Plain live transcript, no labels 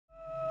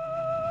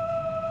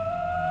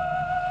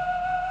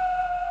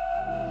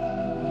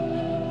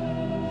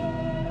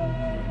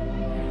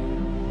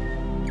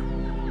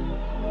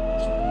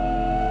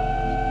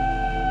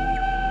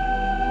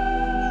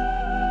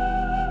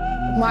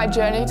My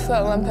journey to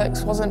the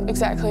Olympics wasn't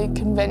exactly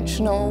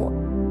conventional.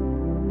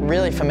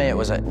 Really, for me, it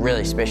was a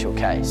really special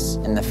case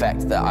in the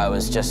fact that I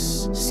was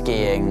just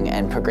skiing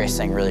and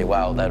progressing really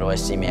well. They'd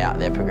always see me out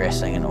there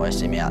progressing and always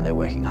see me out there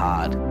working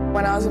hard.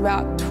 When I was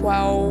about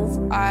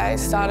 12, I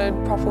started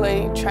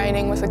properly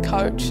training with a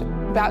coach.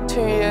 About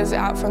 2 years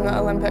out from the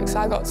Olympics,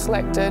 I got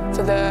selected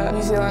for the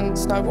New Zealand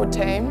snowboard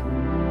team.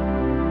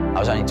 I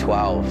was only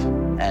 12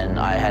 and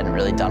I hadn't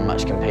really done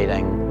much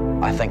competing.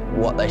 I think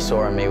what they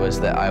saw in me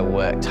was that I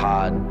worked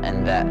hard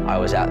and that I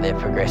was out there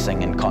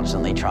progressing and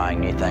constantly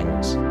trying new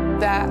things.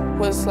 That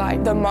was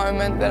like the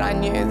moment that I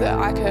knew that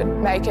I could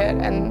make it,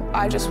 and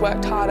I just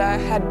worked harder,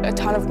 had a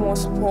ton of more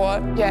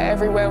support. Yeah,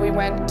 everywhere we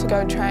went to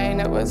go train,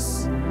 it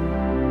was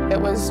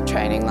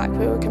training like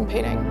we were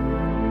competing.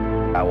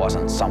 I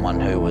wasn't someone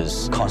who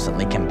was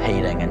constantly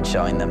competing and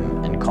showing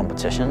them in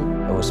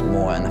competition. It was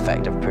more in the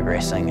fact of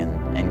progressing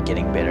and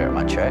getting better at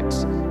my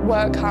tricks.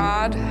 Work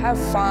hard, have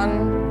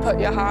fun, put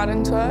your heart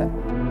into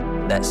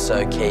it. That's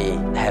so key,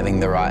 having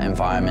the right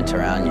environment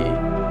around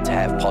you. To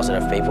have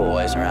positive people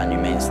always around you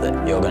means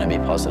that you're going to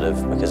be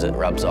positive because it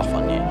rubs off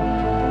on you.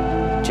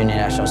 Junior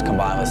Nationals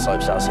combined with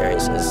Slopestyle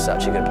Series is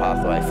such a good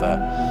pathway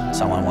for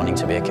someone wanting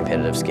to be a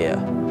competitive skier.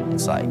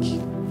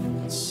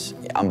 It's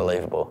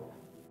unbelievable.